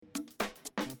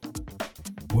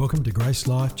Welcome to Grace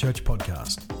Life Church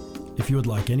Podcast. If you would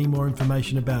like any more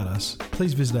information about us,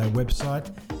 please visit our website,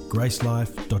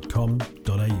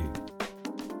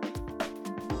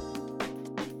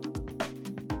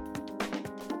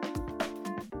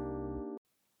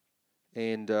 gracelife.com.au.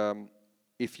 And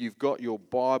if you've got your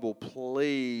Bible,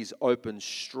 please open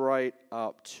straight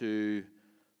up to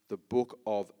the book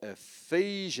of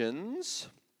Ephesians.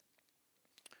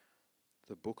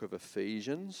 The book of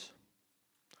Ephesians.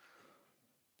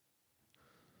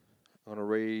 I'm going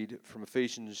to read from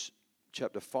Ephesians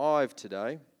chapter 5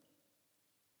 today.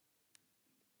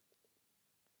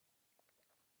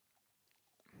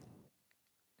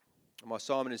 My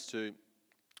assignment is to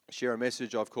share a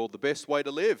message I've called The Best Way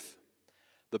to Live.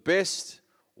 The Best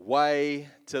Way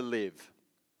to Live.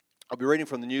 I'll be reading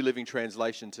from the New Living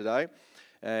Translation today.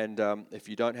 And if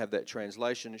you don't have that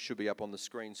translation, it should be up on the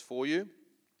screens for you.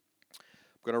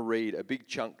 I'm going to read a big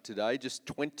chunk today, just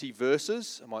 20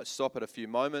 verses. I might stop at a few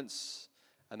moments,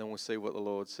 and then we'll see what the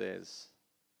Lord says.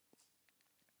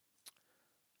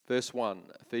 Verse 1,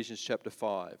 Ephesians chapter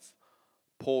 5.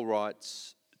 Paul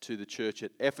writes to the church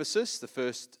at Ephesus. The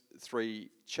first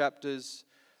 3 chapters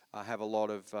have a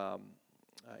lot of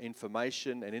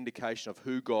information and indication of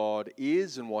who God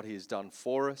is and what He has done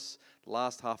for us. The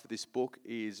last half of this book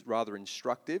is rather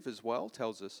instructive as well,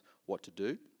 tells us what to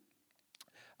do.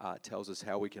 Tells us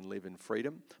how we can live in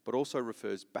freedom, but also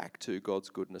refers back to God's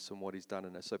goodness and what He's done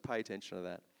in us. So pay attention to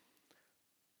that.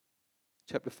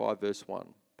 Chapter 5, verse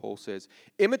 1, Paul says,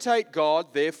 "Imitate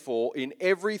God, therefore, in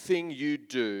everything you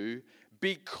do,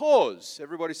 because,"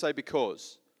 everybody say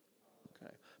because.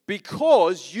 Okay.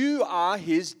 "Because you are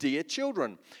His dear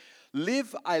children.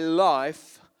 Live a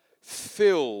life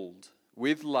filled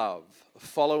with love,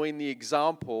 following the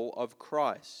example of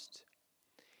Christ.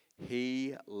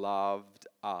 He loved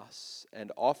us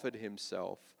and offered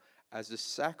Himself as a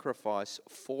sacrifice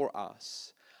for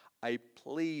us, a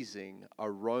pleasing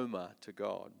aroma to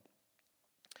God.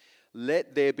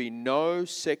 Let there be no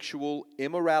sexual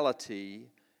immorality,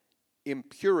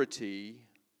 impurity,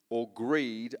 or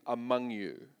greed among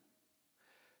you.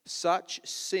 Such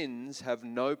sins have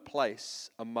no place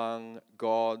among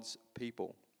God's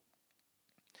people.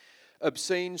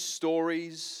 Obscene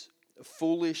stories,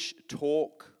 foolish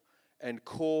talk, and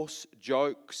coarse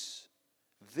jokes,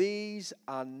 these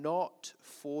are not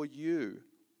for you.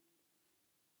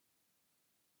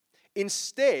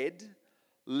 Instead,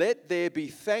 let there be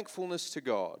thankfulness to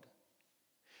God.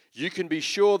 You can be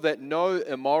sure that no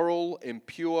immoral,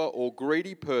 impure, or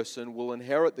greedy person will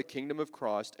inherit the kingdom of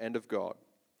Christ and of God.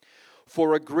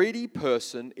 For a greedy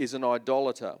person is an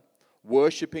idolater,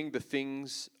 worshipping the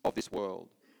things of this world."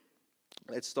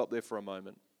 Let's stop there for a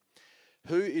moment.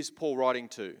 Who is Paul writing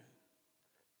to?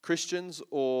 Christians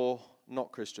or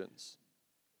not Christians?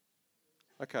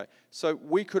 Okay, so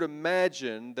we could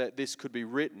imagine that this could be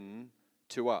written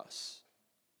to us.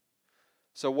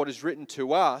 So what is written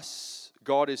to us,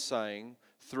 God is saying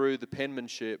through the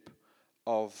penmanship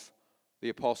of the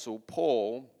Apostle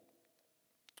Paul,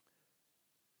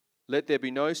 let there be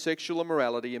no sexual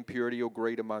immorality, impurity, or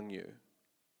greed among you.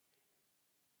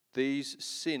 These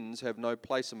sins have no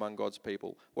place among God's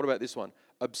people. What about this one?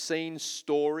 Obscene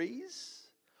stories,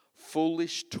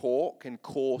 foolish talk, and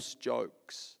coarse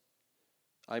jokes.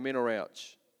 Amen or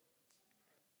ouch?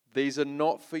 These are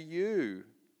not for you.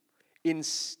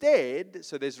 Instead,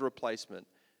 so there's a replacement.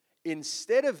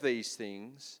 Instead of these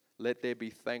things, let there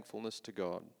be thankfulness to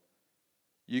God.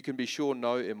 You can be sure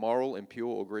no immoral,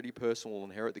 impure, or greedy person will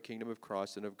inherit the kingdom of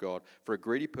Christ and of God. For a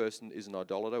greedy person is an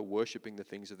idolater, worshipping the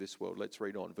things of this world. Let's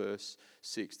read on. Verse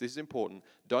 6. This is important.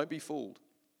 Don't be fooled.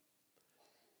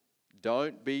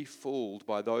 Don't be fooled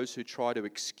by those who try to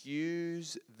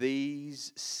excuse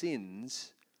these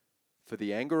sins, for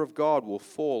the anger of God will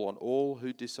fall on all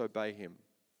who disobey Him.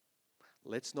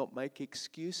 Let's not make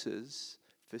excuses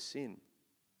for sin.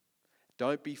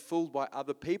 Don't be fooled by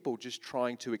other people just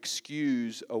trying to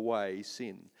excuse away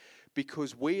sin.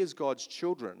 Because we as God's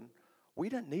children, we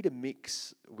don't need to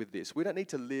mix with this. We don't need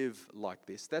to live like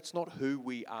this. That's not who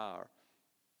we are.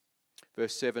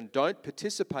 Verse 7, don't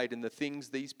participate in the things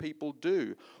these people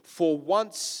do. For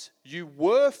once you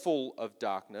were full of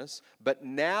darkness, but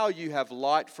now you have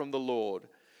light from the Lord.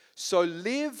 So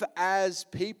live as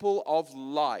people of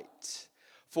light.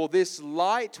 For this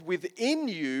light within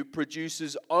you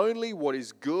produces only what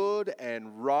is good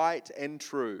and right and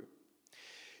true.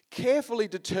 Carefully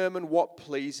determine what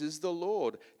pleases the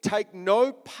Lord. Take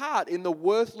no part in the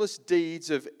worthless deeds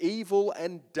of evil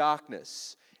and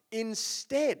darkness.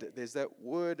 Instead, there's that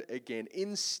word again,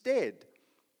 instead,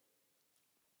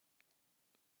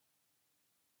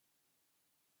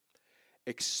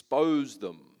 expose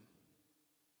them.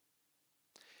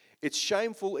 It's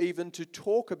shameful even to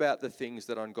talk about the things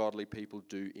that ungodly people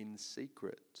do in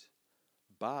secret.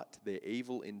 But their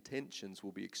evil intentions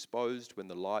will be exposed when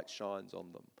the light shines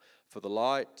on them. For the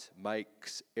light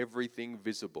makes everything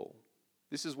visible.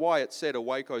 This is why it said,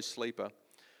 "Awake, O sleeper,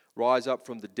 rise up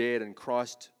from the dead, and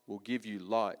Christ will give you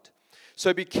light."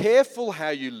 So be careful how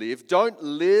you live. Don't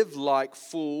live like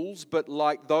fools, but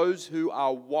like those who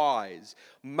are wise.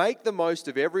 Make the most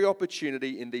of every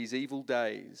opportunity in these evil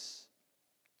days.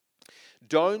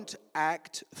 Don't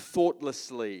act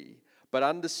thoughtlessly, but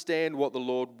understand what the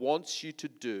Lord wants you to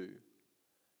do.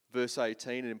 Verse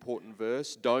 18, an important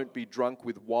verse. Don't be drunk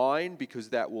with wine, because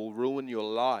that will ruin your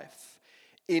life.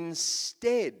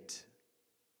 Instead,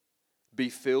 be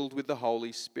filled with the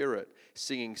Holy Spirit,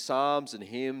 singing psalms and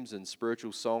hymns and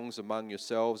spiritual songs among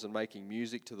yourselves and making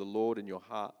music to the Lord in your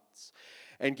hearts.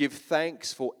 And give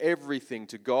thanks for everything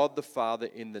to God the Father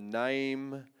in the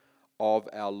name of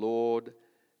our Lord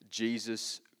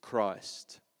Jesus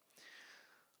Christ.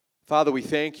 Father, we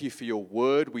thank you for your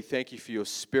word. We thank you for your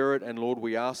Spirit. And Lord,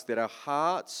 we ask that our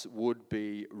hearts would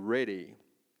be ready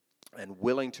and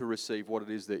willing to receive what it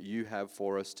is that you have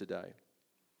for us today.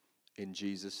 In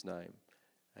Jesus' name,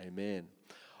 amen.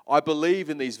 I believe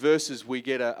in these verses we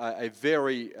get a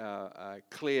very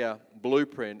clear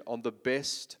blueprint on the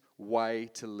best way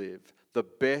to live. The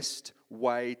best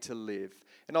way to live.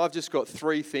 And I've just got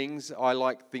three things. I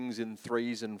like things in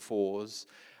threes and fours.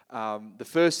 The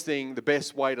first thing, the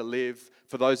best way to live,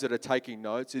 for those that are taking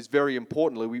notes, is very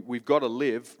importantly, we've got to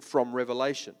live from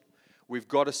Revelation. We've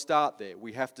got to start there.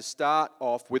 We have to start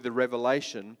off with the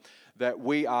revelation that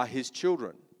we are His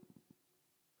children.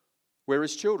 We're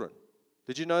His children.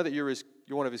 Did you know that you're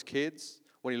one of His kids?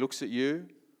 When He looks at you,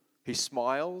 He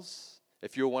smiles.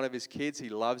 If you're one of His kids, He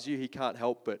loves you. He can't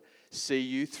help but see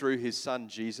you through His Son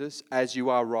Jesus as you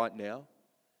are right now.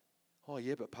 Oh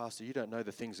yeah, but Pastor, you don't know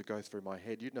the things that go through my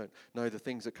head. You don't know the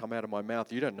things that come out of my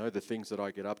mouth. You don't know the things that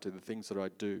I get up to, the things that I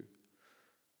do.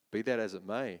 Be that as it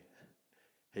may,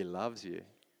 He loves you.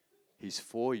 He's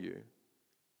for you.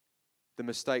 The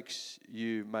mistakes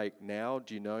you make now,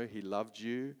 do you know He loved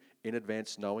you in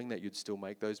advance knowing that you'd still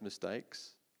make those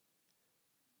mistakes?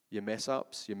 Your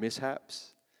mess-ups, your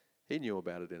mishaps, He knew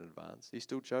about it in advance. He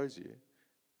still chose you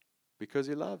because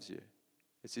He loves you.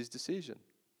 It's His decision.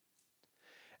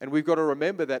 And we've got to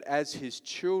remember that as His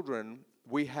children,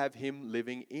 we have Him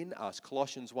living in us.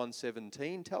 Colossians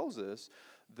 1:17 tells us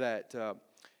that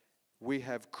we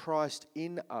have Christ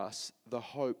in us, the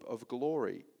hope of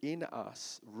glory. In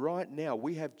us. Right now,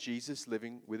 we have Jesus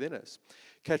living within us.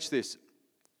 Catch this.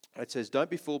 It says, don't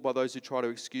be fooled by those who try to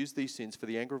excuse these sins, for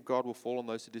the anger of God will fall on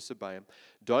those who disobey Him.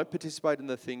 Don't participate in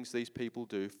the things these people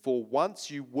do. For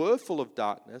once you were full of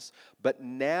darkness, but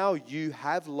now you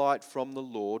have light from the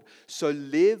Lord. So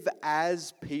live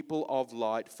as people of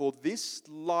light, for this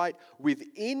light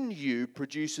within you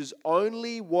produces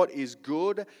only what is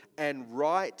good and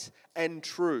right and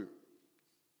true.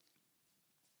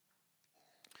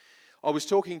 I was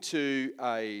talking to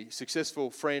a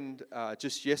successful friend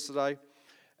just yesterday.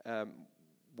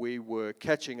 We were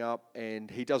catching up,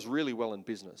 and he does really well in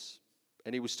business.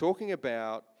 And he was talking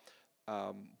about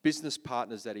business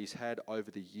partners that he's had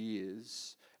over the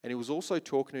years. And he was also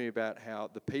talking to me about how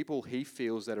the people he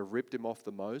feels that have ripped him off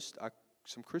the most are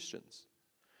some Christians.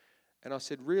 And I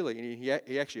said, really? And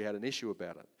he actually had an issue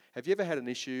about it. Have you ever had an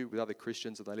issue with other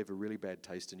Christians and they leave a really bad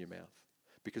taste in your mouth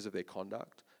because of their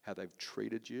conduct, how they've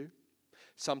treated you?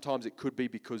 Sometimes it could be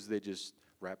because they're just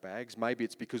rat bags. Maybe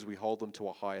it's because we hold them to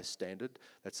a higher standard.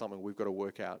 That's something we've got to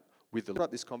work out with them. About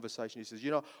this conversation, he says,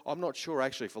 I'm not sure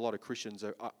actually if a lot of Christians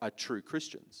are true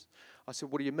Christians. I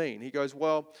said, what do you mean? He goes,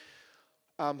 well,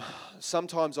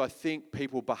 sometimes I think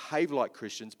people behave like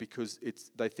Christians because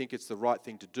they think it's the right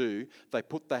thing to do. They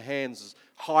put their hands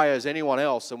high as anyone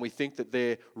else, and we think that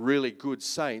they're really good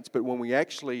saints. But when we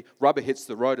actually, rubber hits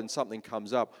the road and something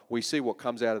comes up, we see what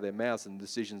comes out of their mouths and the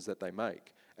decisions that they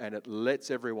make. And it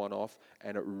lets everyone off,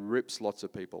 and it rips lots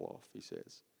of people off, he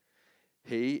says.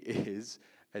 He is,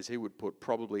 as he would put,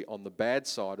 probably on the bad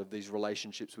side of these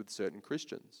relationships with certain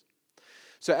Christians.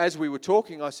 So as we were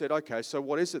talking, I said, okay, so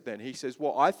what is it then? He says,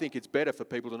 well, I think it's better for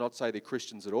people to not say they're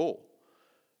Christians at all.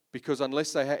 Because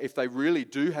unless if they really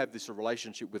do have this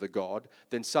relationship with a God,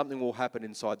 then something will happen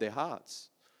inside their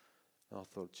hearts. And I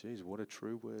thought, geez, what a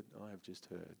true word I have just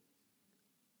heard.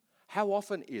 How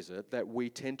often is it that we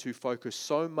tend to focus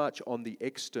so much on the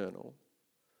external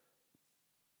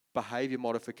behavior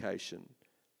modification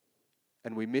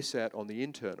and we miss out on the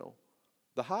internal,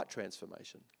 the heart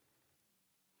transformation?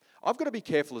 I've got to be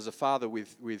careful as a father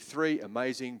with three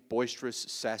amazing, boisterous,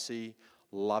 sassy,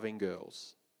 loving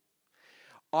girls.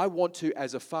 I want to,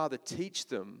 as a father, teach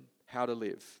them how to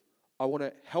live. I want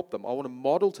to help them. I want to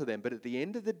model to them. But at the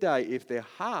end of the day, if their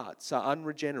hearts are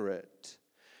unregenerate,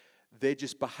 they're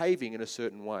just behaving in a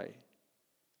certain way.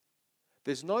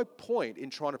 There's no point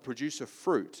in trying to produce a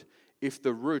fruit if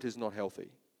the root is not healthy.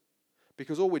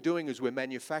 Because all we're doing is we're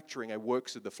manufacturing a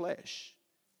works of the flesh.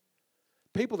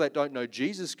 People that don't know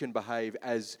Jesus can behave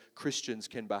as Christians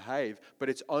can behave, but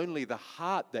it's only the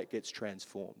heart that gets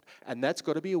transformed. And that's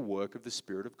got to be a work of the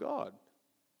Spirit of God.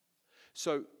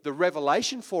 So the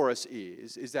revelation for us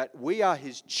is that we are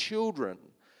His children.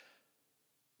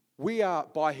 We are,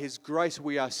 by His grace,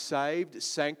 we are saved,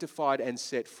 sanctified, and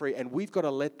set free. And we've got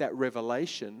to let that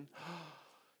revelation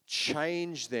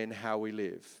change then how we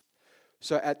live.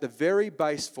 So at the very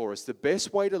base for us, the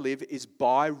best way to live is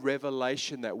by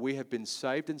revelation that we have been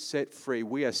saved and set free.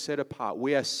 We are set apart.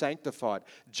 We are sanctified,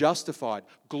 justified,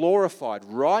 glorified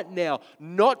right now,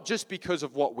 not just because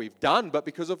of what we've done, but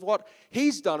because of what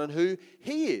He's done and who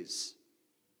He is.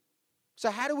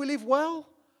 So how do we live well?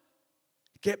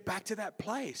 Get back to that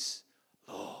place.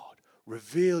 Lord,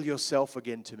 reveal yourself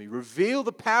again to me. Reveal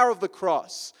the power of the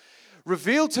cross.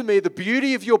 Reveal to me the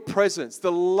beauty of your presence,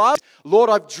 the love. Lord,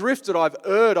 I've drifted, I've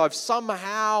erred,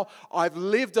 I've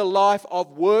lived a life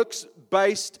of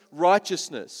works-based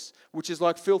righteousness, which is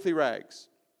like filthy rags.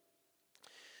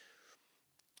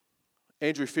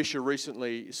 Andrew Fisher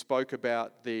recently spoke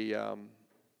about the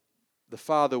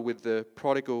father with the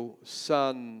prodigal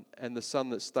son and the son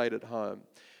that stayed at home.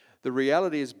 The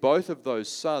reality is both of those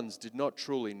sons did not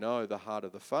truly know the heart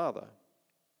of the Father.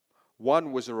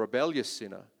 One was a rebellious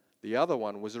sinner. The other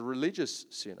one was a religious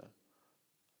sinner.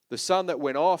 The son that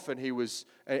went off and he was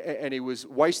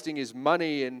wasting his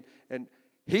money and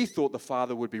he thought the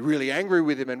father would be really angry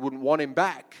with him and wouldn't want him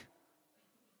back.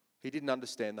 He didn't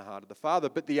understand the heart of the Father.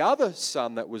 But the other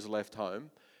son that was left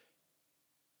home,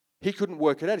 he couldn't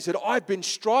work it out. He said, I've been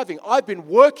striving. I've been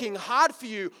working hard for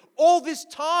you all this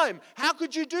time. How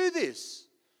could you do this?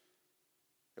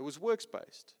 It was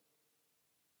works-based.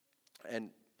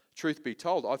 And truth be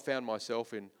told, I found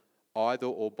myself in either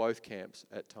or both camps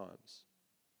at times.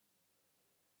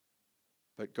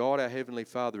 But God, our Heavenly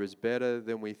Father, is better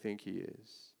than we think He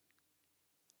is.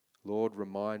 Lord,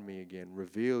 remind me again,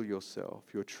 reveal yourself,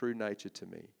 your true nature to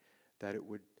me, that it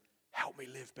would help me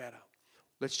live better.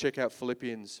 Let's check out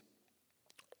Philippians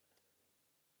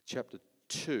chapter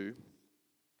 2.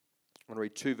 I want to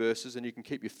read 2 verses, and you can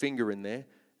keep your finger in there, and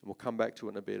we'll come back to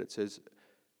it in a bit. It says,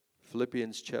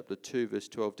 Philippians chapter 2, verse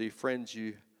 12, Dear friends,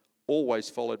 you always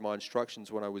followed my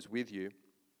instructions when I was with you.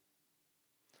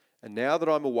 And now that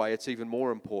I'm away, it's even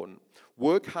more important.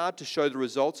 Work hard to show the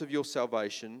results of your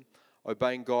salvation,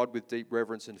 obeying God with deep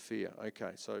reverence and fear.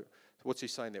 Okay, so what's he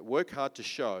saying there? Work hard to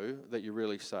show that you're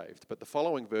really saved. But the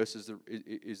following verse is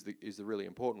the really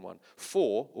important one.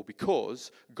 For, or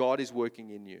because, God is working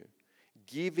in you,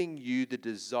 giving you the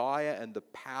desire and the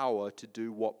power to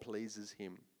do what pleases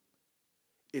Him.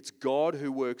 It's God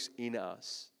who works in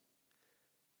us.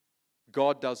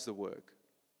 God does the work.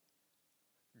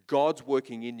 God's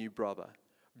working in you, brother.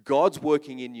 God's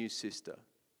working in you, sister.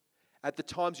 At the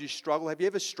times you struggle, have you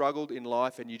ever struggled in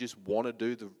life and you just want to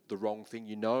do the wrong thing?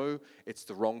 You know it's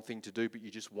the wrong thing to do, but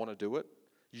you just want to do it?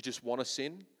 You just want to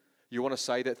sin? You want to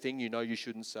say that thing you know you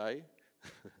shouldn't say?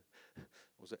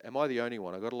 Am I the only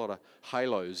one? I've got a lot of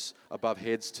halos above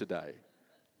heads today.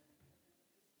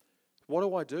 What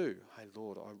do I do? Hey,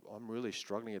 Lord, I'm really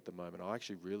struggling at the moment. I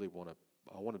actually really want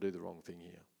to do the wrong thing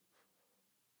here.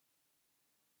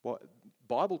 Well,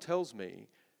 Bible tells me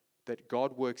that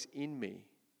God works in me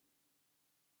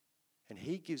and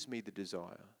He gives me the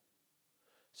desire.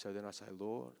 So then I say,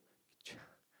 Lord,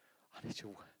 I need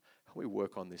to help me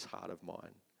work on this heart of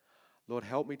mine. Lord,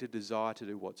 help me to desire to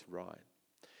do what's right.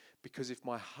 Because if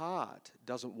my heart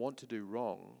doesn't want to do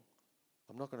wrong,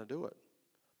 I'm not going to do it.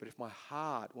 But if my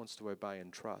heart wants to obey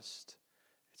and trust,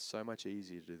 it's so much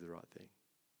easier to do the right thing.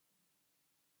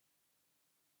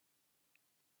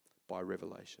 By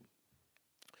revelation.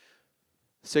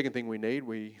 Second thing we need,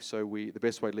 the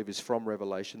best way to live is from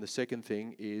revelation. The second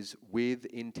thing is with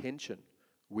intention.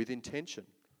 With intention.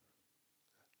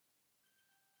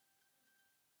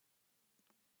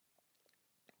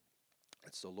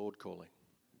 That's the Lord calling.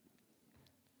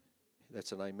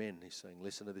 That's an amen. He's saying,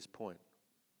 listen to this point.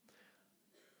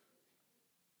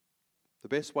 The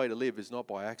best way to live is not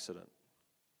by accident.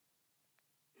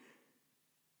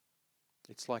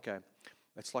 It's like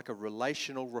a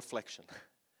relational reflection,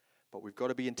 but we've got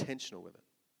to be intentional with it.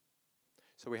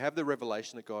 So we have the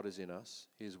revelation that God is in us,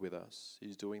 He is with us,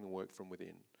 He's doing the work from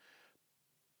within.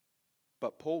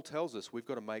 But Paul tells us we've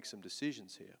got to make some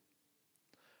decisions here.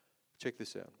 Check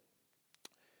this out.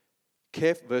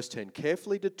 Verse 10,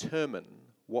 carefully determine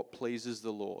what pleases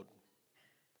the Lord.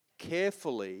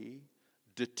 Carefully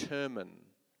determine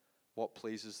what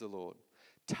pleases the Lord.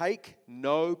 Take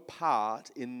no part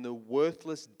in the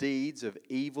worthless deeds of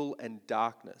evil and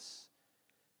darkness.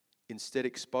 Instead,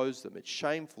 expose them. It's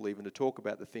shameful even to talk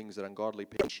about the things that ungodly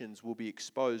passions will be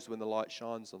exposed when the light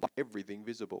shines on everything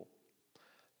visible.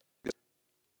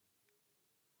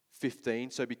 15,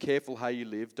 so be careful how you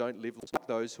live. Don't live like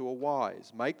those who are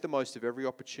wise. Make the most of every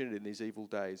opportunity in these evil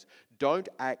days. Don't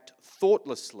act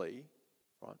thoughtlessly,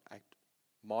 right? Act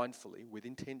mindfully, with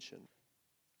intention.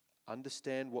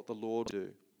 Understand what the Lord will do.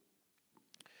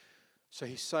 So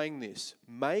he's saying this,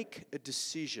 make a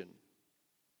decision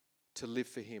to live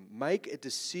for him. Make a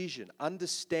decision,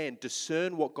 understand,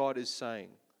 discern what God is saying.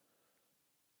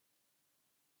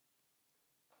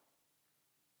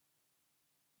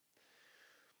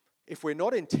 If we're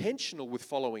not intentional with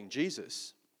following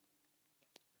Jesus,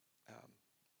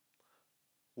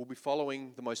 we'll be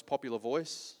following the most popular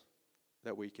voice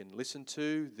that we can listen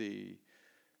to, the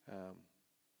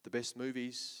best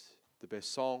movies, the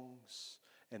best songs,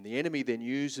 and the enemy then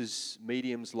uses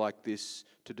mediums like this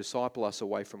to disciple us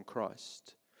away from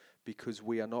Christ because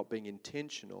we are not being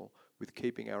intentional with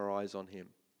keeping our eyes on him.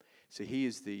 So he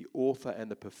is the author and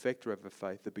the perfecter of our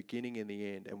faith, the beginning and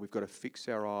the end, and we've got to fix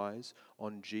our eyes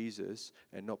on Jesus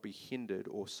and not be hindered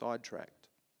or sidetracked.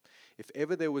 If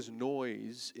ever there was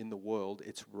noise in the world,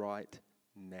 it's right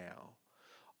now.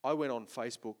 I went on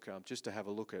Facebook just to have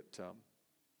a look at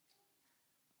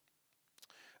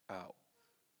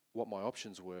what my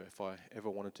options were if I ever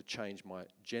wanted to change my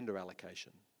gender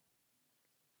allocation.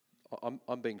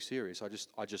 I'm being serious. I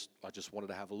just wanted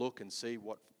to have a look and see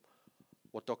what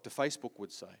Dr. Facebook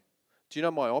would say. Do you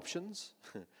know my options?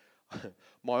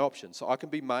 My options. So I can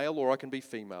be male or I can be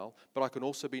female, but I can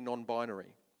also be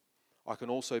non-binary. I can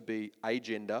also be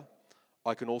agender.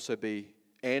 I can also be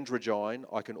androgyne.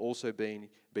 I can also be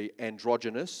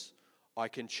androgynous. I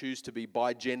can choose to be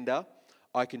bigender.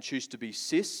 I can choose to be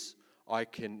cis. I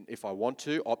can, if I want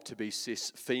to, opt to be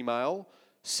cis female,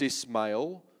 cis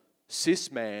male,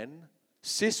 cis man,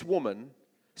 cis woman,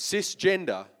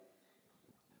 cisgender.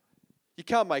 You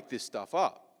can't make this stuff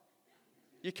up.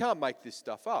 You can't make this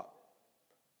stuff up.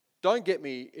 Don't get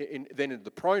me then into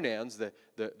the pronouns, the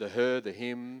her, the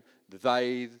him, the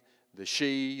they, the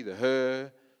she, the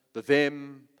her, the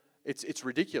them. It's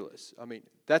ridiculous. I mean,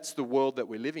 that's the world that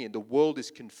we're living in. The world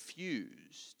is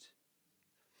confused.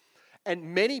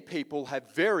 And many people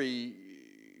have very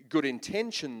good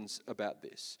intentions about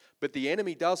this, but the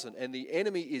enemy doesn't. And the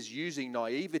enemy is using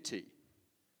naivety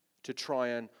to try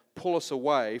and pull us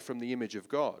away from the image of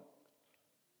God.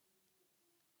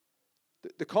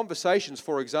 The conversations,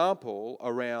 for example,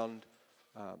 around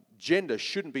gender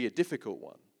shouldn't be a difficult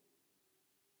one.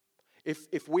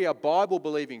 If we are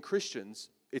Bible-believing Christians,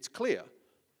 it's clear.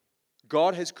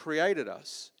 God has created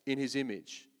us in his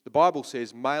image. The Bible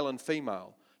says male and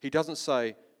female. He doesn't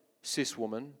say cis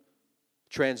woman,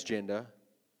 transgender,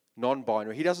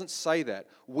 non-binary. He doesn't say that.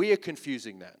 We are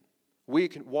confusing that.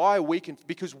 Why are we confused?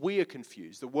 Because we are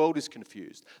confused. The world is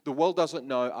confused. The world doesn't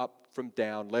know up from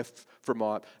down, left from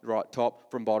right,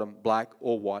 top from bottom, black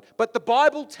or white. But the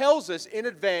Bible tells us in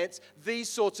advance these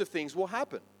sorts of things will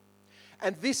happen.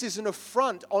 And this is an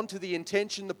affront onto the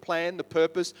intention, the plan, the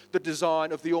purpose, the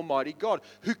design of the Almighty God,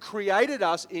 who created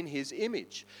us in his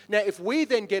image. Now, if we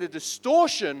then get a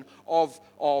distortion of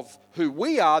who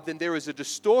we are, then there is a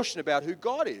distortion about who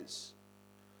God is.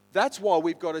 That's why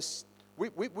we've got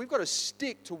to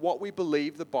stick to what we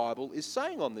believe the Bible is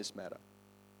saying on this matter.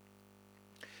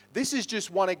 This is just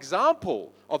one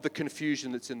example of the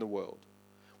confusion that's in the world.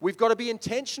 We've got to be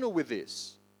intentional with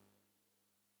this.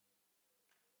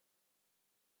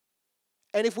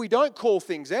 And if we don't call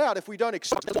things out, if we don't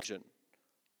accept action,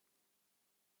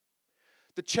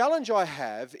 the challenge I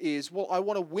have is, well, I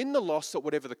want to win the loss at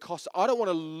whatever the cost. I don't want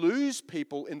to lose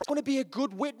people. I want to be a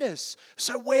good witness.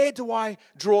 So where do I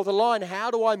draw the line?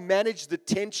 How do I manage the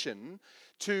tension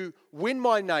to win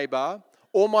my neighbor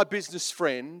or my business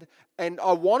friend? And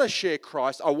I want to share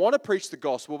Christ. I want to preach the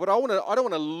gospel, but I don't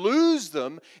want to lose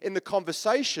them in the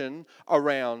conversation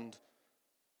around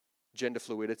gender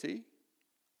fluidity,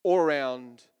 or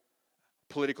around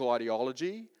political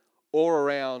ideology, or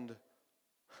around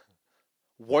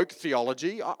woke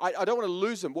theology. I don't want to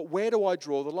lose them. But where do I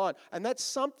draw the line? And that's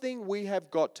something we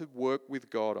have got to work with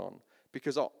God on.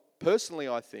 Because personally,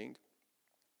 I think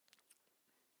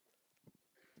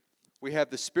we have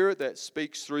the Spirit that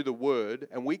speaks through the Word,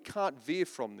 and we can't veer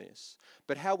from this.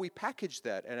 But how we package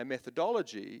that and our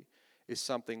methodology is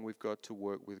something we've got to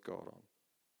work with God on.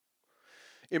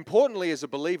 Importantly, as a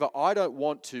believer, I don't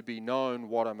want to be known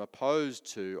what I'm opposed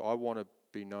to. I want to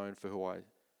be known for who I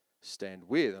stand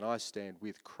with, and I stand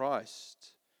with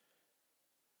Christ.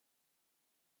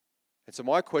 And so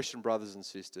my question, brothers and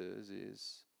sisters,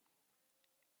 is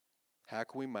how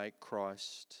can we make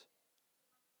Christ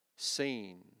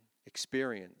seen,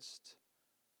 experienced,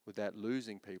 without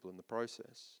losing people in the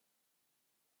process?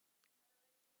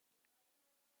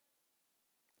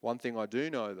 One thing I do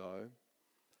know, though,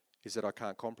 is that I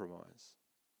can't compromise.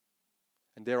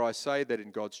 And dare I say that in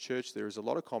God's church there is a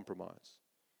lot of compromise.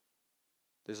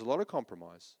 There's a lot of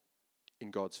compromise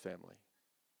in God's family.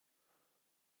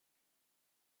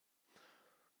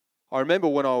 I remember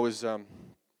when I was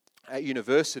at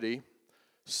university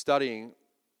studying,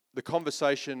 the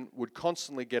conversation would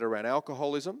constantly get around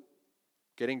alcoholism,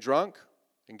 getting drunk,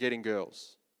 and getting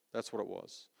girls. That's what it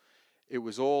was. It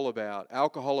was all about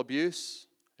alcohol abuse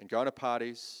and going to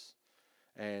parties,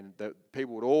 and that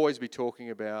people would always be talking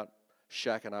about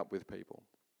shacking up with people.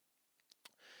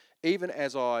 Even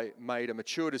as I made a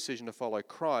mature decision to follow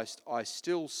Christ, I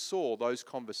still saw those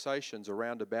conversations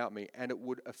around about me, and it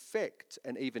would affect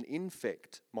and even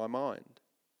infect my mind.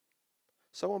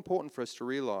 So important for us to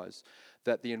realize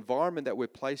that the environment that we're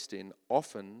placed in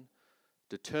often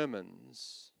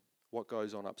determines what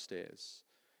goes on upstairs.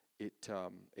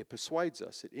 It persuades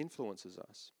us, it influences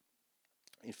us.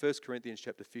 In 1 Corinthians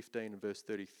chapter 15 and verse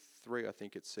 33, I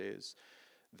think it says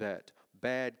that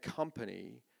bad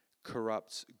company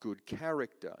corrupts good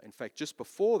character. In fact, just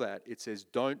before that, it says,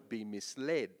 don't be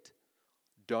misled,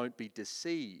 don't be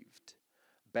deceived.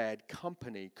 Bad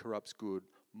company corrupts good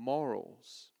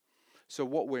morals. So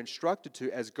what we're instructed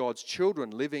to as God's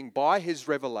children, living by His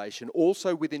revelation,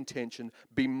 also with intention,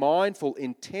 be mindful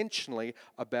intentionally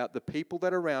about the people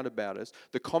that are around about us,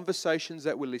 the conversations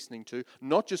that we're listening to,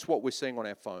 not just what we're seeing on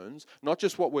our phones, not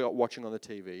just what we're watching on the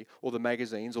TV, or the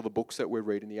magazines, or the books that we're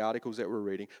reading, the articles that we're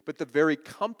reading, but the very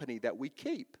company that we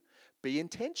keep. Be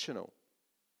intentional.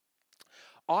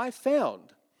 I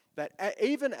found that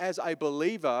even as a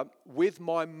believer with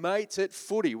my mates at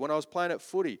footy, when I was playing at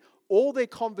footy, all their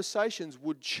conversations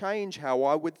would change how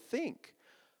I would think.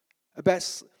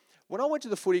 When I went to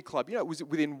the footy club, it was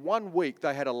within 1 week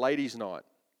they had a ladies' night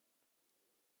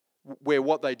where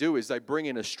what they do is they bring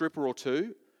in a stripper or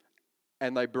two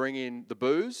and they bring in the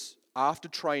booze after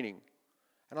training.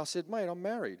 And I said, mate, I'm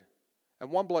married.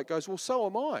 And one bloke goes, well, so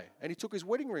am I. And he took his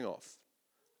wedding ring off.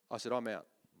 I said, I'm out.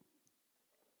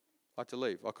 I had to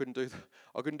leave. I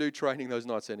couldn't do training those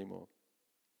nights anymore.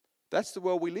 That's the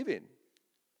world we live in.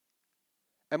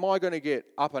 Am I going to get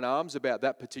up in arms about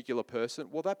that particular person?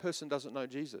 Well, that person doesn't know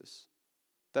Jesus.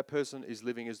 That person is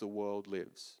living as the world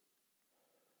lives.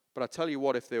 But I tell you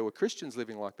what, if there were Christians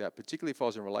living like that, particularly if I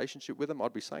was in a relationship with them,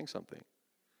 I'd be saying something.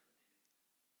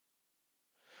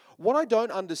 What I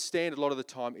don't understand a lot of the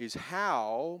time is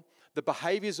how the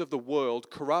behaviors of the world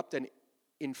corrupt and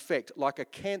infect, like a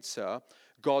cancer,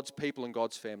 God's people and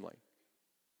God's family.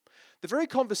 The very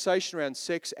conversation around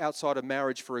sex outside of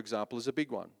marriage, for example, is a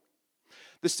big one.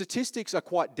 The statistics are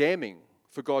quite damning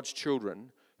for God's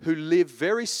children who live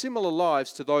very similar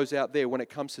lives to those out there when it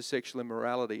comes to sexual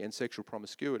immorality and sexual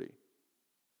promiscuity.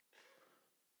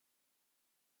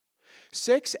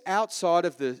 Sex outside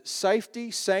of the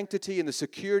safety, sanctity, and the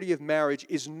security of marriage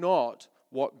is not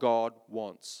what God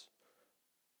wants.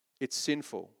 It's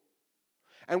sinful.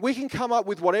 And we can come up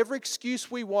with whatever excuse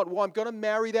we want. Well, I'm going to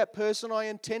marry that person. I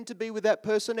intend to be with that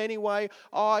person anyway.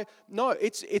 No,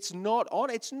 it's not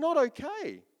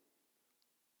okay.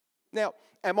 Now,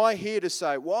 am I here to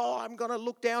say, well, I'm going to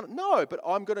look down? No, but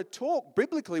I'm going to talk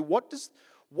biblically. What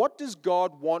does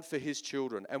God want for His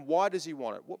children, and why does He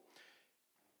want it? Well,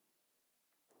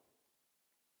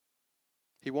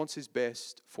 He wants His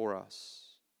best for us.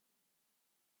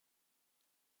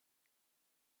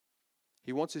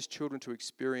 He wants His children to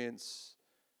experience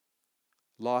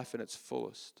life in its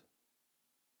fullest.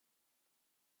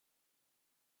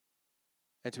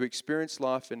 And to experience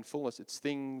life in fullness, it's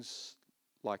things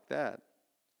like that.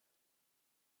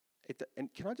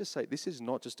 And can I just say, this is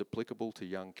not just applicable to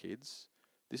young kids.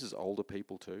 This is older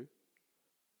people too.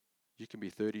 You can be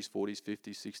 30s, 40s,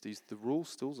 50s, 60s. The rule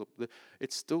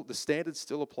the standard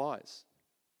still applies.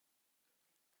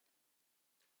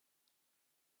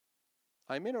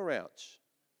 Amen or ouch?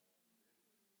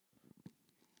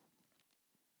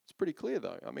 It's pretty clear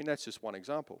though. I mean, that's just one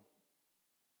example.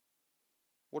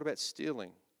 What about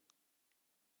stealing?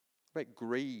 What about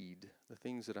greed? The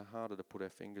things that are harder to put our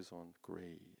fingers on.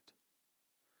 Greed.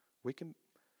 I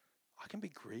can be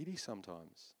greedy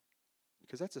sometimes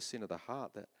because that's a sin of the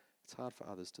heart that it's hard for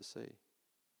others to see.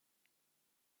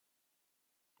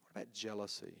 What about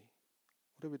jealousy?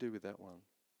 What do we do with that one?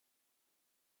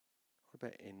 What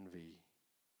about envy?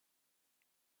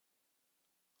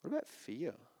 What about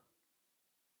fear?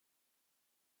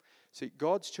 See,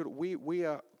 God's children, we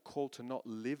are called to not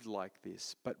live like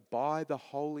this, but by the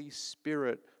Holy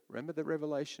Spirit, remember the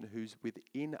revelation, who's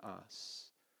within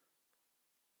us,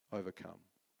 overcome.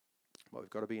 But we've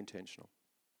got to be intentional.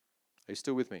 Are you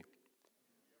still with me?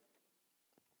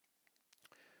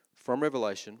 From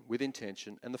revelation, with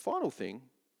intention. And the final thing,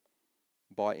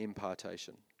 by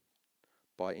impartation.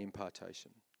 By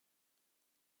impartation.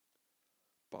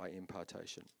 By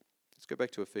impartation. Let's go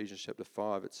back to Ephesians chapter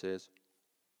 5. It says,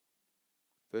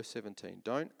 verse 17,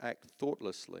 don't act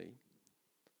thoughtlessly,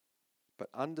 but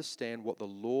understand what the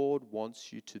Lord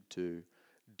wants you to do.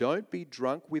 Don't be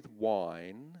drunk with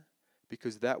wine,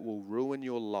 because that will ruin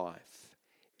your life.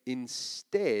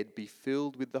 Instead, be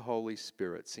filled with the Holy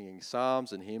Spirit, singing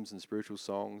psalms and hymns and spiritual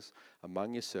songs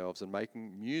among yourselves and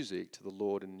making music to the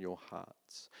Lord in your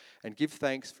hearts. And give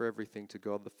thanks for everything to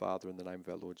God the Father in the name of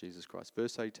our Lord Jesus Christ.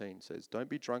 Verse 18 says, don't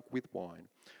be drunk with wine,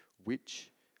 which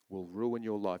will ruin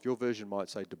your life. Your version might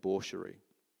say debauchery.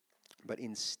 But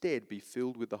instead, be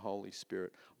filled with the Holy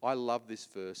Spirit. I love this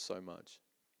verse so much.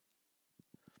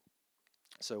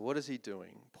 So what is he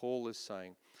doing? Paul is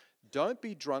saying, don't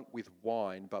be drunk with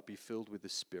wine, but be filled with the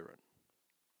Spirit.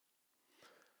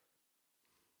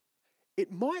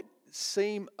 It might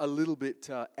seem a little bit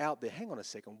out there. Hang on a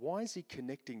second. Why is he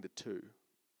connecting the two?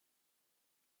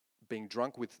 Being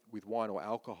drunk with wine or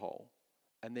alcohol,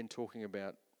 and then talking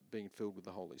about being filled with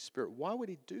the Holy Spirit. Why would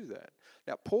he do that?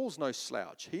 Now, Paul's no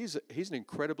slouch. He's an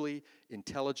incredibly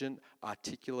intelligent,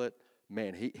 articulate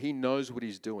man. He knows what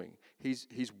he's doing.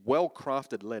 He's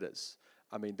well-crafted letters.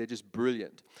 I mean, they're just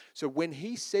brilliant. So when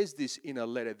he says this in a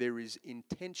letter, there is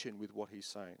intention with what he's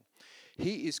saying.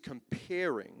 He is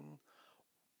comparing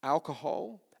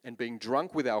alcohol and being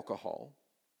drunk with alcohol,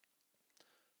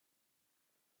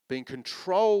 being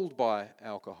controlled by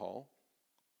alcohol,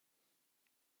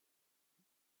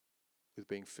 with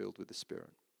being filled with the Spirit.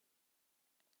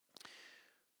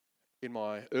 In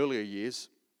my earlier years,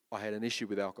 I had an issue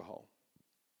with alcohol.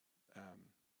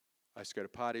 I used to go to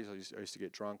parties, I used to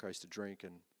get drunk, I used to drink,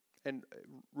 and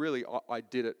really I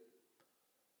did it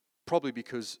probably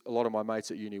because a lot of my mates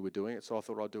at uni were doing it, so I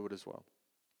thought I'd do it as well.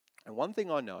 And one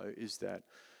thing I know is that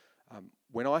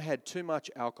when I had too much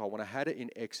alcohol, when I had it in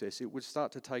excess, it would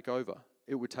start to take over.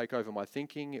 It would take over my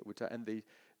thinking, it was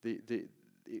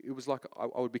like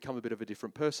I would become a bit of a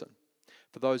different person.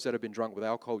 For those that have been drunk with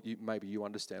alcohol, maybe you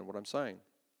understand what I'm saying.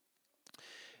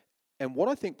 And what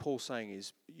I think Paul's saying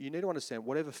is, you need to understand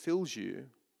whatever fills you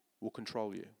will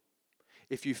control you.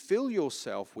 If you fill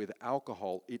yourself with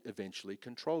alcohol, it eventually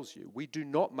controls you. We do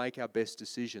not make our best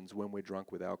decisions when we're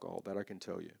drunk with alcohol, that I can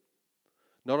tell you.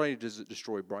 Not only does it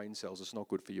destroy brain cells, it's not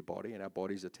good for your body, and our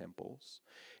bodies are temples.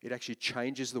 It actually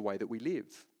changes the way that we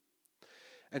live.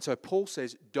 And so Paul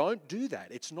says, don't do that.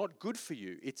 It's not good for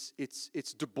you.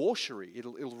 It's debauchery.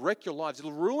 It'll wreck your lives.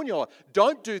 It'll ruin your life.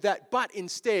 Don't do that, but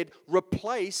instead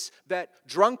replace that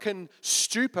drunken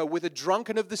stupor with a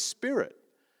drunken of the Spirit.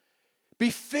 Be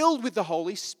filled with the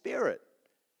Holy Spirit.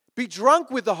 Be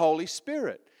drunk with the Holy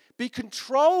Spirit. Be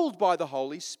controlled by the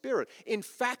Holy Spirit. In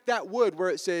fact, that word where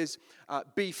it says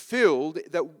be filled,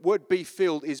 that word be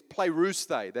filled is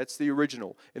plerusthe. That's the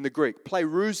original in the Greek.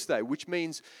 Plerusthe, which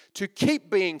means to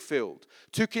keep being filled,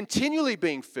 to continually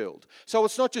being filled. So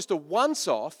it's not just a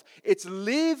once-off, it's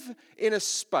live in a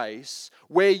space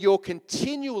where you're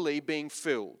continually being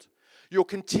filled. You're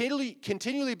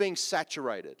continually being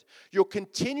saturated. You're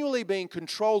continually being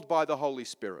controlled by the Holy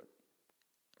Spirit.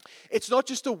 It's not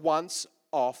just a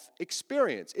once-off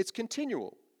experience. It's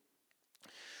continual.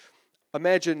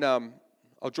 Imagine,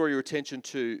 I'll draw your attention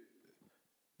to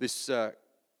this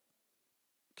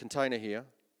container here.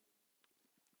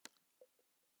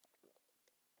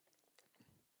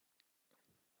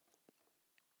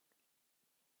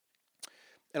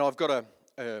 And I've got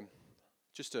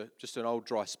just an old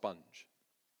dry sponge.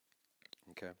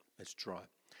 Okay, it's dry.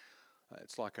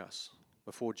 It's like us.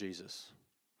 Before Jesus,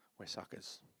 we're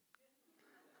suckers.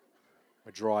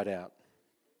 We're dried out.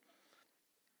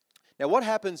 Now what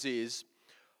happens is,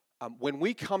 when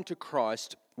we come to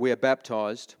Christ, we are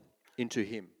baptized into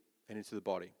Him and into the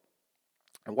body.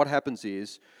 And what happens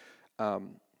is,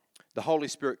 the Holy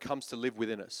Spirit comes to live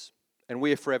within us. And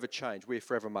we are forever changed. We are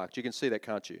forever marked. You can see that,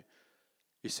 can't you?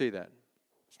 You see that?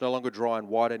 It's no longer dry and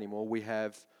white anymore. We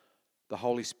have the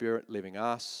Holy Spirit living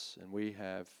us, and we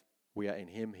are in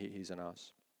Him, He's in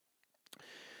us.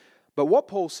 But what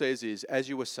Paul says is, as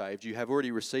you are saved, you have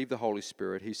already received the Holy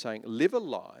Spirit. He's saying, live a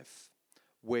life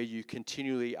where you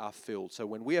continually are filled. So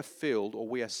when we are filled or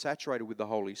we are saturated with the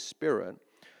Holy Spirit,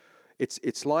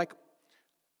 it's like,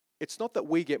 it's not that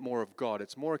we get more of God.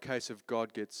 It's more a case of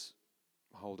God gets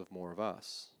hold of more of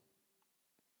us.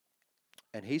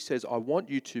 And he says, I want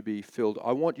you to be filled.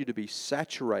 I want you to be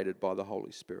saturated by the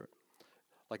Holy Spirit.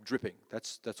 Like dripping.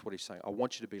 That's what he's saying. I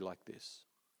want you to be like this.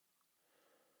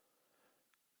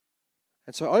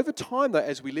 And so over time, though,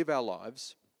 as we live our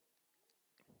lives,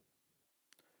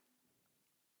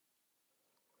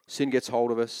 sin gets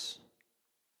hold of us,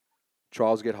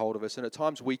 trials get hold of us, and at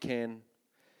times we can,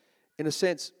 in a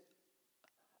sense,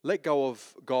 let go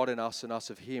of God in us and us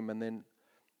of Him, and then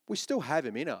we still have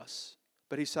Him in us.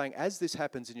 But He's saying, as this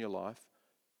happens in your life,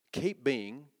 keep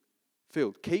being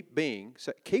filled.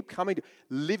 Keep coming to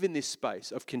live in this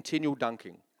space of continual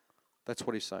dunking. That's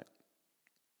what He's saying.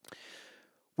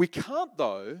 We can't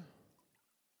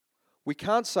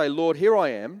say, Lord, here I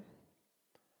am.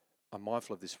 I'm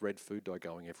mindful of this red food dye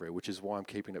going everywhere, which is why I'm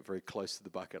keeping it very close to the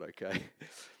bucket, okay?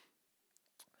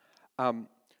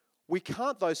 We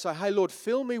can't, though, say, hey, Lord,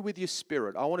 fill me with your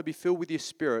Spirit. I want to be filled with your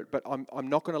Spirit, but I'm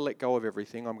not going to let go of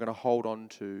everything. I'm going to hold on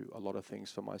to a lot of things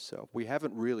for myself. We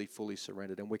haven't really fully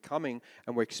surrendered, and we're coming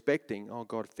and we're expecting, oh,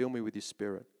 God, fill me with your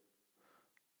Spirit.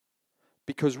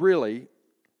 Because really,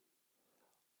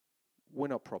 we're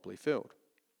not properly filled.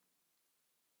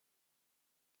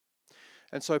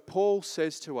 And so Paul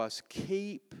says to us,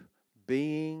 keep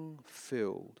being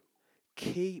filled.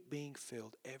 Keep being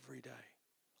filled every day,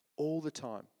 all the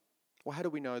time. Well, how do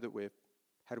we know that we're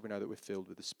filled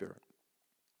with the Spirit?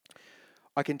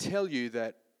 I can tell you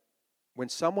that when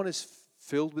someone is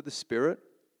filled with the Spirit,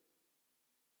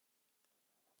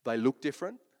 they look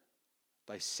different.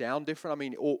 They sound different. I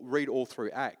mean, read all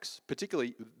through Acts.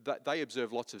 Particularly, they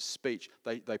observe lots of speech.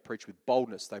 They preach with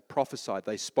boldness. They prophesied.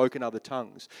 They spoke in other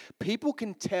tongues. People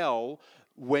can tell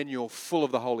when you're full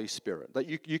of the Holy Spirit. That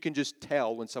you can just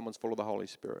tell when someone's full of the Holy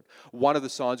Spirit. One of the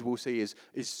signs we'll see is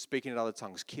speaking in other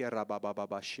tongues.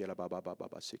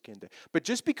 But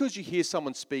just because you hear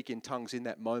someone speak in tongues in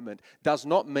that moment does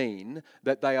not mean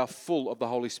that they are full of the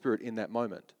Holy Spirit in that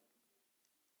moment.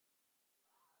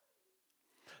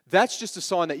 That's just a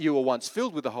sign that you were once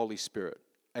filled with the Holy Spirit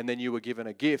and then you were given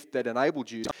a gift that enabled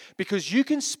you. Because you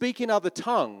can speak in other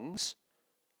tongues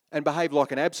and behave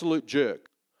like an absolute jerk.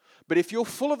 But if you're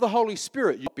full of the Holy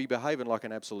Spirit, you'll be behaving like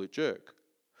an absolute jerk.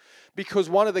 Because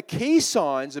one of the key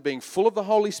signs of being full of the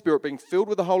Holy Spirit, being filled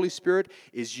with the Holy Spirit,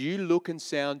 is you look and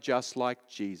sound just like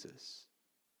Jesus.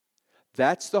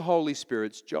 That's the Holy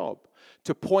Spirit's job,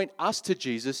 to point us to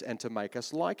Jesus and to make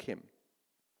us like Him.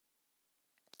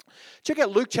 Check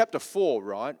out Luke chapter 4,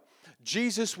 right?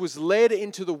 Jesus was led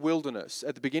into the wilderness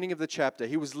at the beginning of the chapter.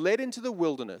 He was led into the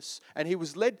wilderness and he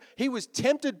was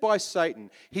tempted by Satan.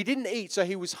 He didn't eat, so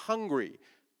he was hungry.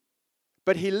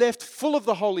 But he left full of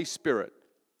the Holy Spirit.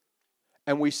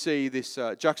 And we see this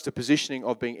juxtapositioning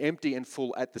of being empty and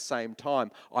full at the same time.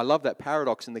 I love that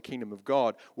paradox in the kingdom of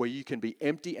God where you can be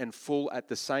empty and full at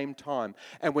the same time.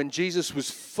 And when Jesus was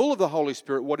full of the Holy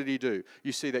Spirit, what did He do?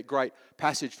 You see that great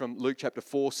passage from Luke chapter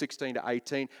 4, 16 to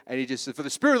 18. And He just said, for the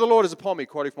Spirit of the Lord is upon me,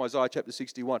 quoting from Isaiah chapter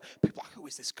 61. People are like, who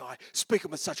is this guy speaking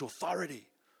with such authority?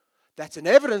 That's an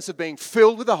evidence of being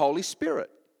filled with the Holy Spirit.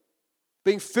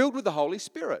 Being filled with the Holy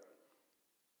Spirit.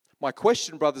 My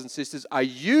question, brothers and sisters, are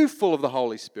you full of the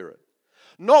Holy Spirit?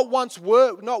 Not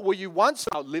were you once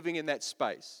living in that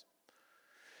space.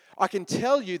 I can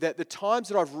tell you that the times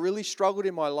that I've really struggled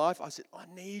in my life, I said, I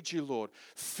need you, Lord.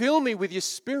 Fill me with your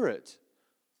Spirit.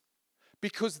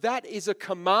 Because that is a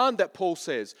command that Paul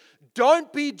says.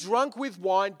 Don't be drunk with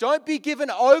wine. Don't be given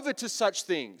over to such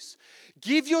things.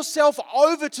 Give yourself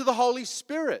over to the Holy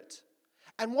Spirit.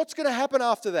 And what's going to happen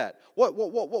after that?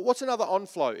 What's another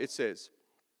onflow, it says?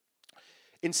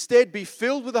 Instead, be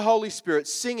filled with the Holy Spirit,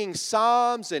 singing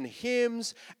psalms and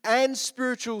hymns and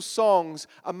spiritual songs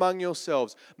among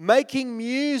yourselves, making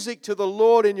music to the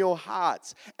Lord in your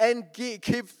hearts, and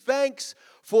give thanks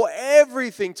for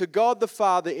everything to God the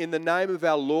Father in the name of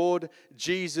our Lord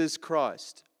Jesus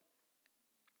Christ.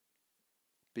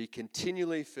 Be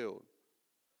continually filled.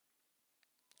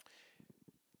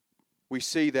 We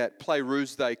see that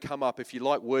Plerus they come up. If you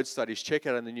like word studies, check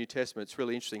out in the New Testament. It's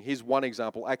really interesting. Here's one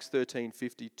example, Acts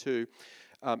 13:52.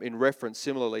 In reference,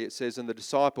 similarly, it says, and the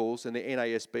disciples, in the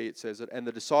NASB it says it, and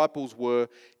the disciples were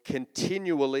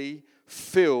continually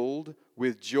filled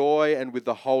with joy and with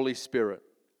the Holy Spirit.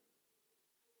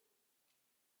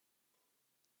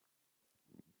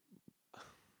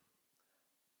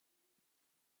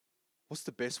 What's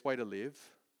the best way to live?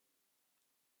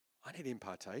 I need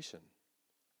impartation.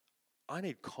 I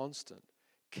need constant,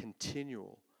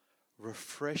 continual,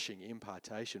 refreshing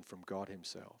impartation from God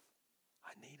Himself.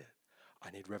 I need it.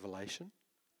 I need revelation.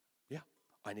 Yeah.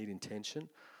 I need intention,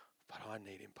 but I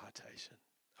need impartation.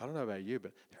 I don't know about you,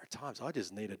 but there are times I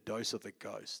just need a dose of the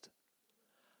ghost.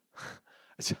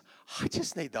 I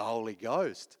just need the Holy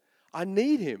Ghost. I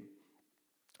need him.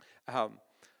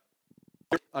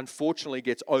 Unfortunately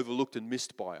gets overlooked and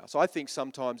missed by us. I think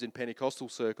sometimes in Pentecostal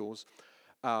circles,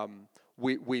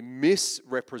 we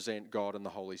misrepresent God and the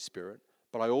Holy Spirit.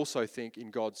 But I also think in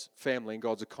God's family, in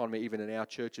God's economy, even in our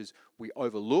churches, we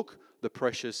overlook the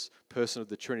precious person of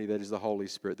the Trinity that is the Holy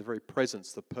Spirit, the very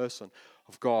presence, the person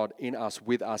of God in us,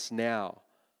 with us now.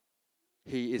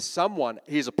 He is someone,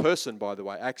 he is a person, by the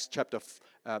way.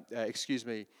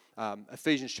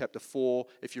 Ephesians chapter 4,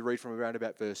 if you read from around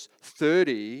about verse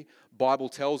 30, Bible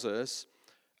tells us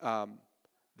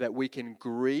that we can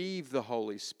grieve the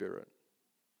Holy Spirit.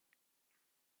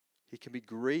 He can be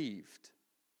grieved.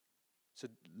 So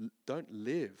don't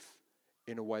live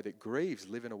in a way that grieves,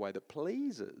 live in a way that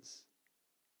pleases.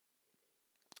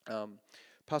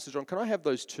 Pastor John, can I have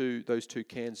those two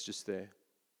cans just there?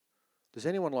 Does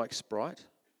anyone like Sprite?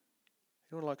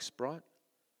 Anyone like Sprite?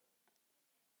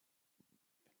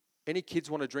 Any kids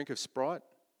want a drink of Sprite?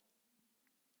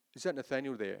 Is that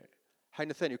Nathaniel there? Hey,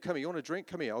 Nathaniel, come here. You want a drink?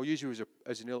 Come here. I'll use you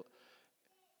as an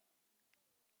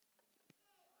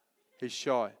He's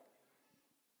shy.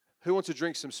 Who wants to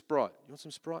drink some Sprite? You want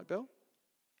some Sprite, Belle?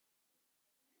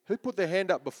 Who put their hand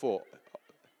up before?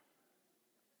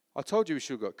 I told you we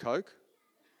should have got Coke.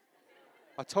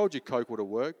 I told you Coke would have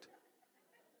worked.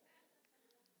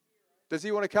 Does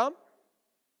he want to come?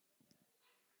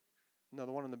 No,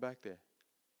 the one in the back there.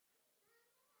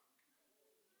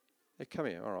 Hey, come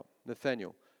here. All right,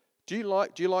 Nathaniel. Do you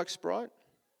like Sprite?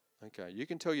 Okay, you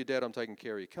can tell your dad I'm taking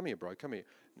care of you. Come here, bro. Come here.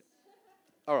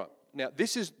 All right. Now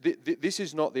this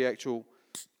is not the actual.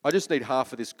 I just need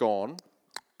half of this gone.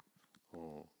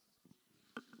 Oh.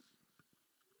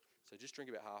 So just drink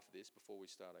about half of this before we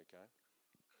start, okay?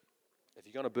 If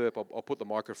you're going to burp, I'll put the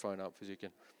microphone up so you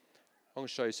can. I'm going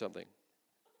to show you something.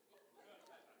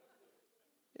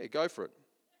 Yeah, go for it.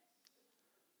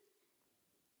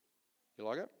 You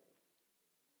like it?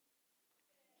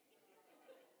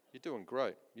 You're doing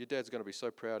great. Your dad's going to be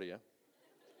so proud of you.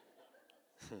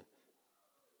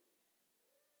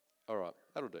 All right,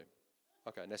 that'll do.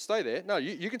 Okay, now stay there. No,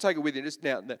 you can take it with you. Just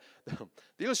now, the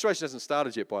illustration hasn't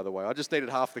started yet, by the way. I just needed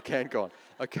half the can gone.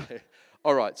 Okay.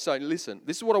 All right, so listen.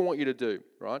 This is what I want you to do,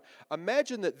 right?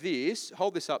 Imagine that this,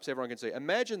 hold this up so everyone can see.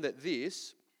 Imagine that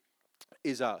this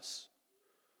is us,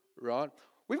 right?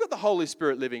 We've got the Holy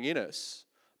Spirit living in us.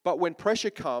 But when pressure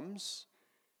comes,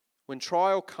 when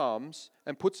trial comes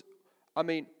and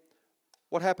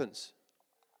what happens?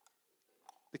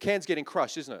 The can's getting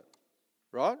crushed, isn't it?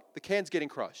 Right? The can's getting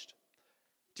crushed.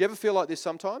 Do you ever feel like this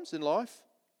sometimes in life?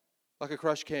 Like a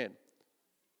crushed can.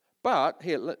 But,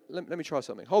 here, let me try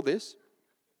something. Hold this.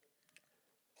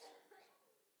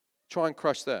 Try and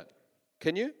crush that.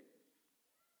 Can you?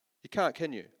 You can't,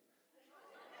 can you?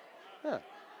 Yeah.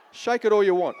 Shake it all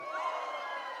you want.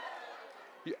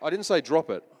 I didn't say drop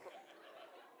it.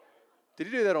 Did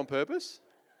you do that on purpose?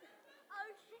 I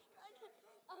was just trying to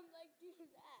do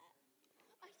that.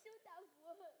 I thought that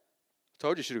would work.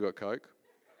 Told you should have got Coke.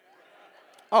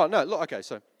 Oh, no, look, okay,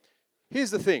 so here's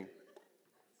the thing.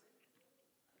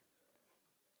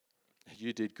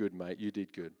 You did good, mate. You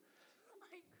did good.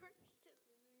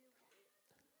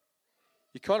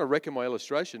 You kind of wrecking my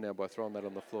illustration now by throwing that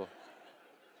on the floor.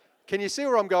 Can you see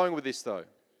where I'm going with this, though?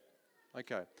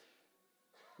 Okay.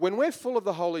 When we're full of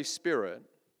the Holy Spirit,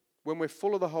 we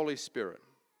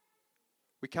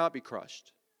can't be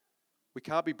crushed. We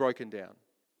can't be broken down.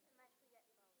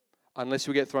 Unless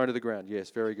we get thrown to the ground.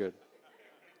 Yes, very good.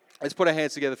 Let's put our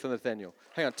hands together for Nathaniel.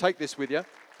 Hang on, take this with you.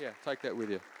 Yeah, take that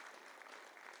with you.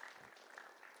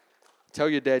 Tell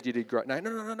your dad you did great. No.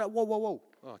 Whoa.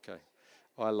 Okay.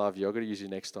 I love you. I've got to use you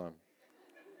next time.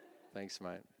 Thanks,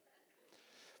 mate.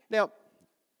 Now,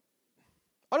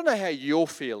 I don't know how you're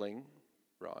feeling,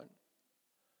 right?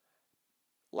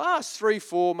 Last 3,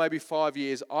 4, maybe 5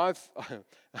 years, I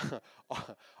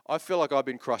feel like I've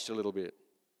been crushed a little bit.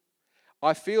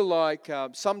 I feel like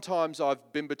sometimes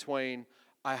I've been between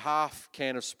a half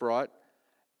can of Sprite,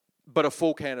 but a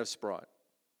full can of Sprite.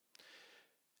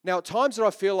 Now, at times that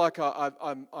I feel like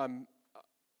I'm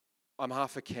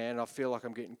half a can, I feel like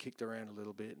I'm getting kicked around a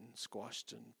little bit and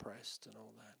squashed and pressed and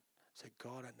all that. I say,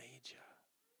 God, I need you.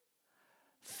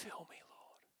 Fill me,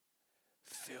 Lord.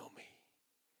 Fill me.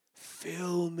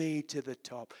 Fill me to the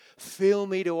top. Fill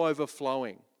me to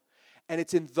overflowing. And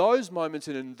it's in those moments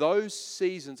and in those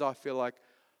seasons I feel like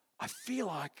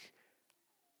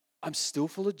I'm still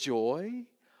full of joy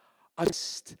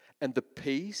and the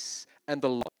peace and the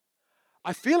light.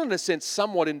 I feel in a sense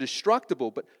somewhat indestructible,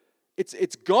 but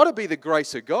it's got to be the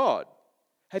grace of God.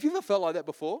 Have you ever felt like that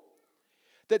before?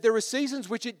 That there are seasons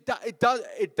which it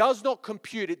does not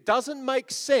compute. It doesn't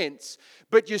make sense,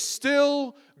 but you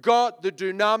still got the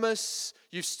dunamis,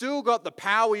 you've still got the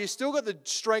power, you've still got the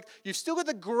strength, you've still got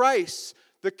the grace,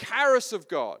 the charis of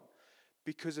God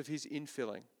because of His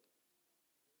infilling.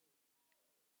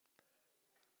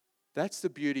 That's the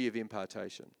beauty of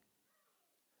impartation.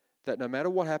 That no matter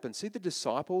what happens, see the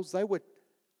disciples, they were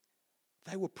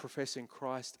professing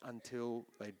Christ until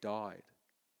they died.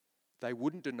 They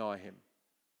wouldn't deny Him.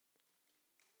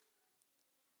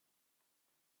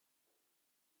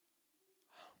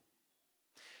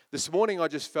 This morning I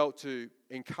just felt to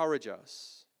encourage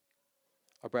us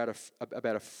about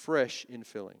a fresh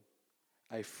infilling.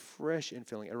 A fresh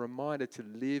infilling. A reminder to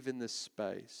live in this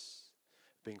space,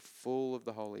 being full of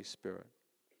the Holy Spirit.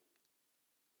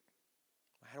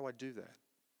 How do I do that?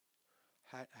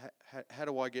 How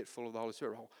do I get full of the Holy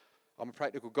Spirit? I'm a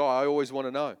practical guy. I always want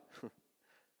to know.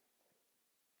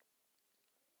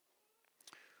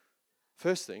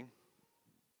 First thing,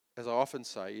 as I often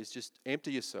say, is just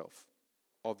empty yourself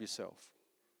of yourself.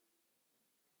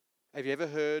 Have you ever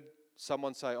heard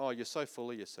someone say, "Oh, you're so full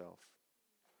of yourself"?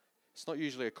 It's not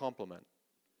usually a compliment.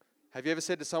 Have you ever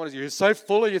said to someone, "You're so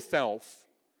full of yourself"?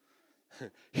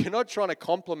 You're not trying to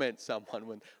compliment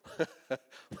someone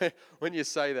when you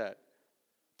say that.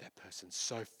 That person's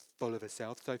so full of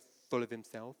herself, so full of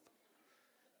himself.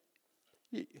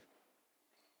 You're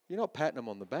not patting them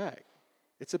on the back.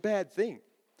 It's a bad thing.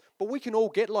 But we can all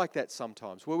get like that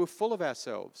sometimes, where we're full of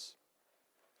ourselves.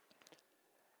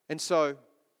 And so,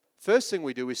 first thing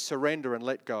we do is surrender and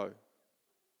let go.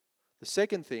 The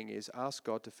second thing is ask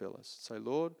God to fill us. Say,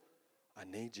 "Lord, I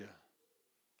need you.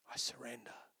 I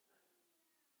surrender.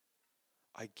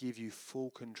 I give you full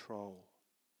control.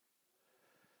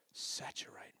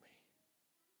 Saturate me.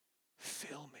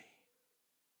 Fill me."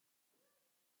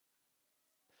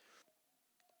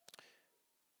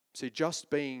 See, just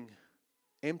being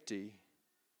empty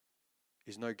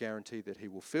is no guarantee that He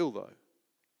will fill, though.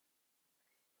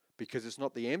 Because it's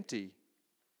not the empty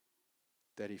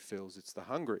that He fills, it's the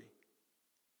hungry.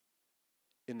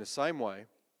 In the same way,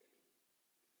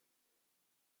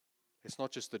 it's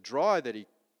not just the dry that He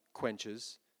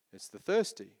quenches, it's the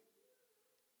thirsty.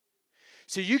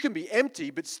 See, you can be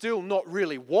empty but still not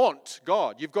really want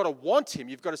God. You've got to want Him.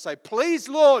 You've got to say, "Please,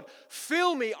 Lord,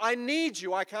 fill me. I need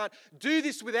you. I can't do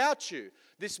this without you.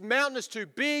 This mountain is too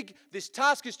big. This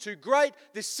task is too great.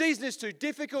 This season is too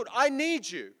difficult. I need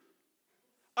you.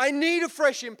 I need a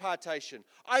fresh impartation.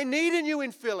 I need a new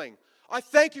infilling. I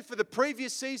thank you for the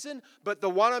previous season, but the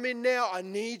one I'm in now, I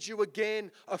need you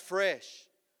again afresh."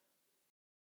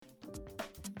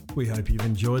 We hope you've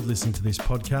enjoyed listening to this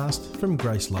podcast from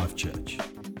Grace Life Church.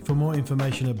 For more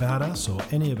information about us or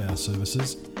any of our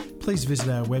services, please visit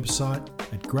our website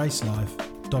at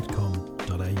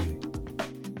gracelife.com.au.